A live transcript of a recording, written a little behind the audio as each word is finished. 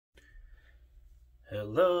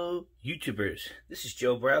Hello, YouTubers. This is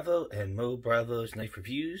Joe Bravo and Moebravo's Knife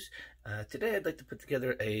Reviews. Today I'd like to put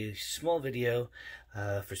together a small video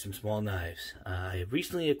for some small knives. I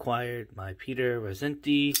recently acquired my Peter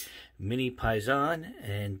Rosenti Mini Paysan,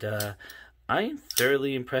 and I am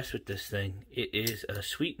thoroughly impressed with this thing. It is a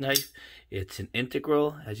sweet knife. It's an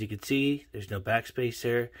integral. As you can see, there's no backspace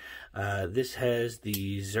there. This has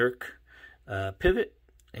the Zerk pivot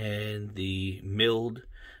and the milled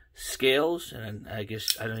scales, and I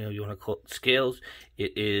guess, I don't know if you want to call it scales.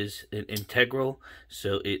 It is an integral,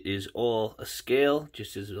 so it is all a scale,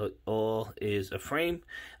 just as all is a frame.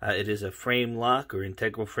 It is a frame lock or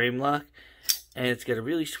integral frame lock, and it's got a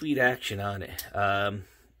really sweet action on it.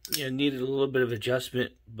 Needed a little bit of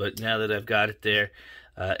adjustment, but now that I've got it there,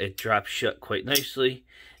 it drops shut quite nicely,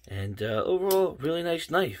 and overall, really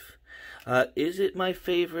nice knife. Is it my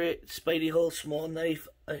favorite Spidey hole small knife?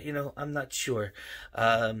 I'm not sure.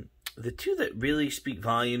 The two that really speak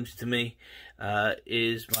volumes to me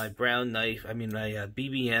is my brown knife. My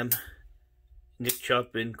BBM Nick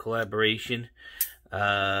Chopin collaboration.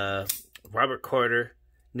 Robert Carter,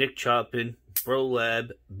 Nick Chopin,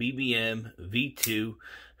 BroLab, BBM V2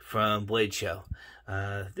 from Blade Show.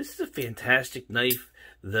 This is a fantastic knife.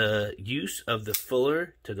 The use of the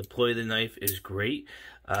fuller to deploy the knife is great.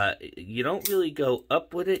 You don't really go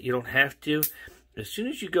up with it. You don't have to. As soon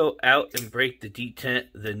as you go out and break the detent,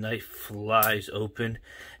 the knife flies open.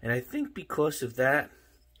 And I think because of that,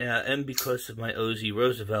 and because of my OZ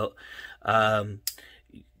Roosevelt,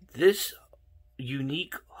 this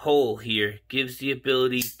unique hole here gives the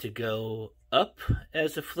ability to go up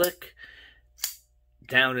as a flick,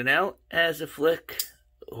 down and out as a flick,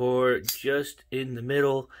 or just in the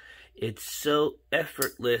middle. It's so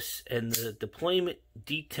effortless, and the deployment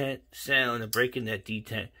detent sound of breaking that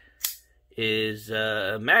detent is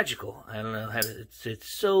magical. I don't know how to, it's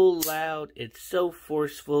so loud, it's so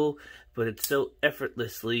forceful, but it's so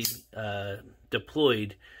effortlessly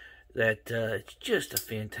deployed that it's just a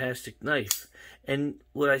fantastic knife. And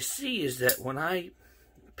what I see is that when I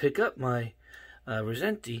pick up my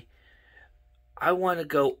Rosenti, I want to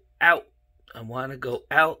go out. I want to go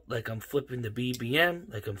out like I'm flipping the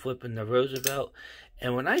BBM, like I'm flipping the Roosevelt.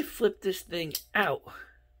 And when I flip this thing out,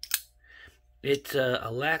 it's a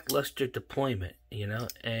lackluster deployment,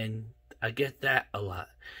 and I get that a lot.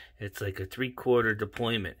 It's like a 3/4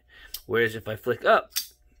 deployment. Whereas if I flick up,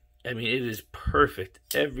 it is perfect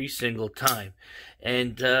every single time.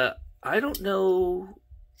 And I don't know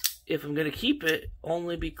if I'm going to keep it,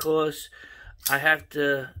 only because I have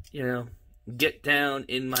to, get down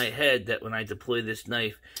in my head that when I deploy this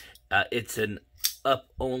knife, it's an up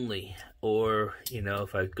only, or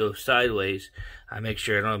if I go sideways, I make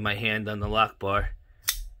sure I don't have my hand on the lock bar,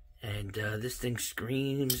 and this thing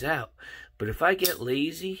screams out. But if I get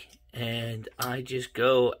lazy and I just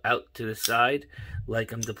go out to the side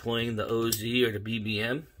like I'm deploying the OZ or the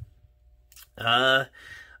BBM, I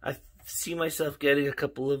see myself getting a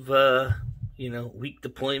couple of weak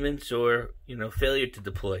deployments, or failure to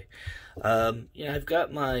deploy. I've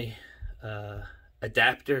got my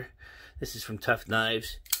adapter. This is from Tuff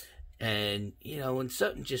knives, and when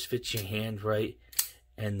something just fits your hand right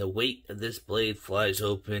and the weight of this blade flies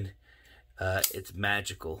open, it's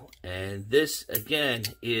magical. And this again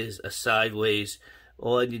is a sideways.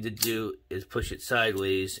 All I need to do is push it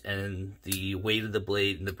sideways, and the weight of the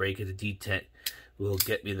blade and the break of the detent will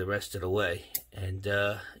get me the rest of the way. And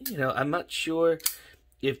I'm not sure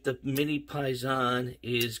if the Mini Paysan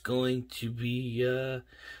is going to be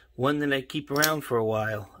one that I keep around for a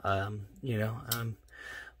while. I'm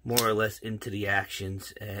more or less into the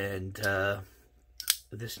actions, and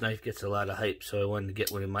this knife gets a lot of hype, so I wanted to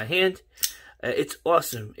get one in my hand. It's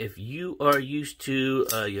awesome. If you are used to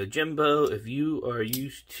Yojimbo, if you are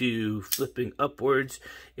used to flipping upwards,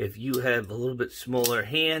 if you have a little bit smaller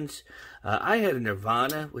hands, I had a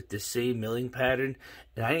Nirvana with the same milling pattern,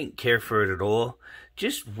 and I didn't care for it at all.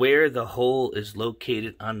 Just where the hole is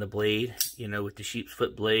located on the blade, with the sheep's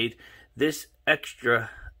foot blade, this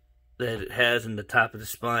extra that it has in the top of the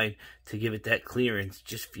spine to give it that clearance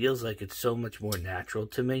just feels like it's so much more natural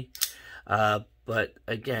to me. But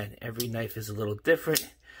again, every knife is a little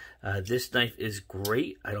different. This knife is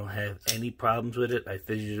great. I don't have any problems with it. I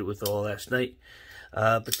fidgeted with it all last night.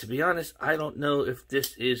 But to be honest, I don't know if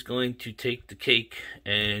this is going to take the cake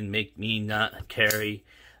and make me not carry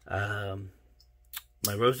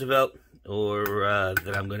my Roosevelt, or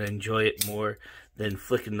that I'm going to enjoy it more than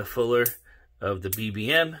flicking the fuller of the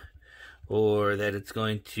BBM, or that it's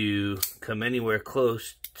going to come anywhere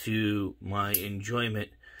close to my enjoyment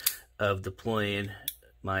of deploying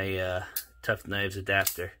my Tuff Knives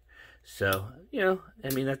adapter. So, you know, I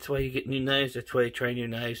mean, that's why you get new knives. That's why you try new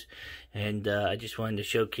knives. And I just wanted to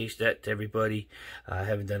showcase that to everybody. I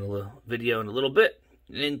haven't done a little video in a little bit.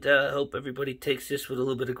 And I hope everybody takes this with a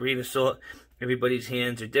little bit of grain of salt. Everybody's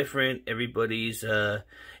hands are different. Everybody's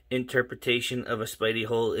interpretation of a Spidey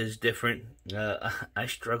hole is different. I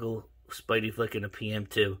struggle Spidey flicking a PM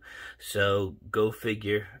too. So go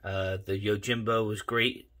figure. The Yojimbo was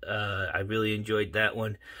great. I really enjoyed that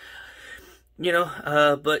one. You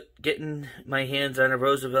know, but getting my hands on a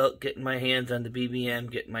Roosevelt, getting my hands on the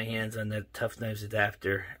BBM, getting my hands on that Tuff Knives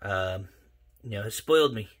adapter, you know, has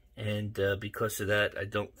spoiled me. And because of that, I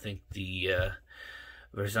don't think the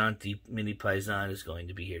Versanti Mini Paysan is going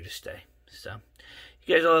to be here to stay. So,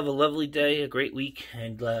 you guys all have a lovely day, a great week,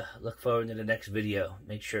 and look forward to the next video.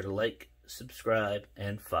 Make sure to like, subscribe,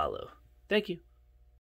 and follow. Thank you.